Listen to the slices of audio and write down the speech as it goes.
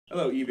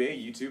Hello eBay,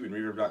 YouTube, and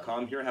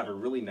Reverb.com. Here I have a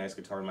really nice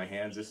guitar in my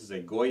hands. This is a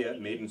Goya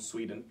made in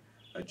Sweden,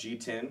 a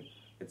G10.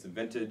 It's a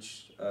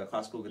vintage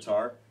classical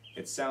guitar.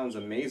 It sounds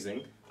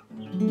amazing.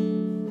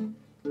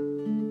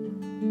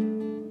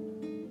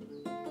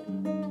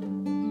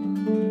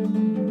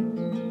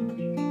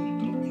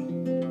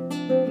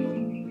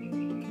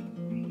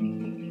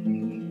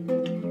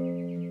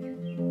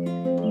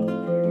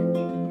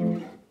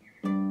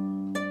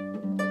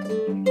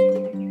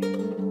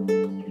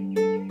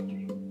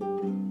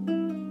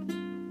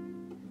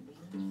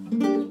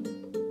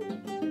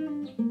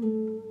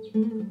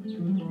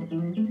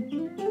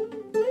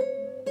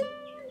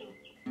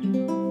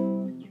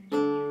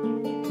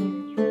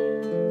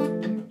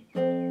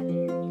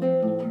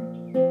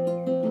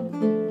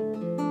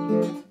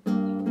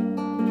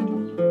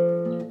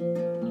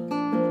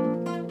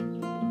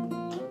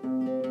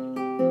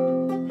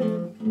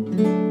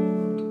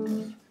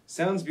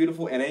 Sounds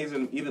beautiful and it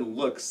even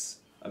looks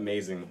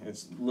amazing.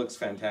 It looks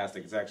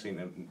fantastic. It's actually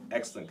in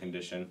excellent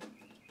condition.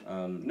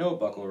 No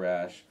buckle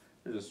rash.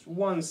 There's just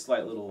one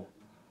slight little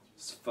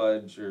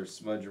fudge or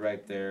smudge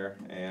right there,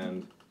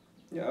 and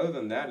yeah, other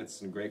than that,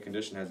 it's in great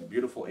condition. Has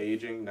beautiful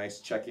aging, nice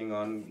checking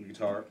on the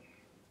guitar.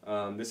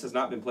 This has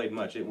not been played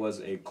much. It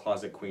was a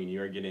closet queen.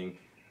 You are getting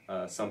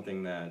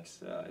something that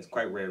is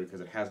quite rare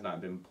because it has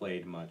not been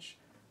played much.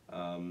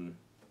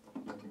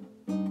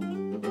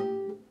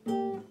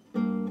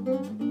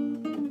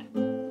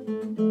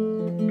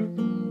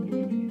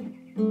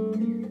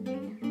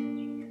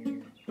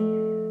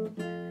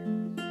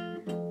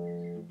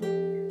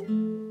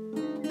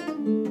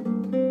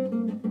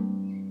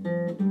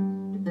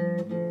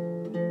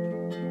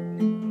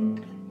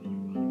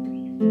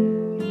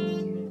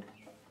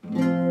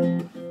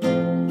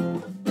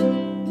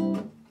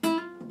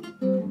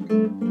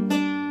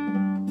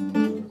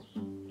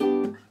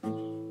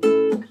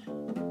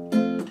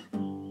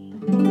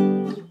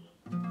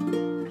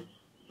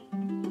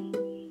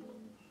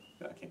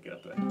 I can't get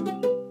up there.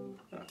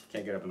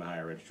 Can't get up in the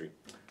higher registry.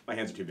 My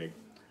hands are too big.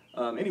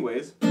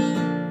 Anyways,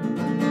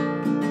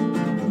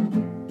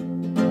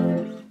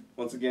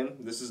 once again,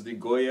 this is the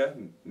Goya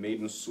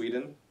made in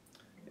Sweden.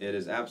 It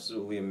is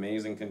absolutely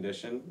amazing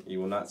condition. You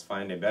will not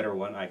find a better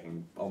one, I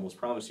can almost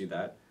promise you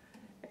that.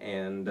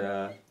 And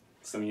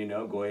some of you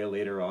know Goya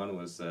later on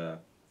was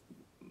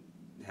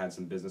had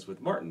some business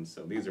with Martin,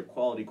 so these are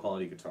quality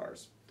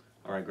guitars.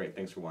 Alright, great,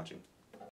 thanks for watching.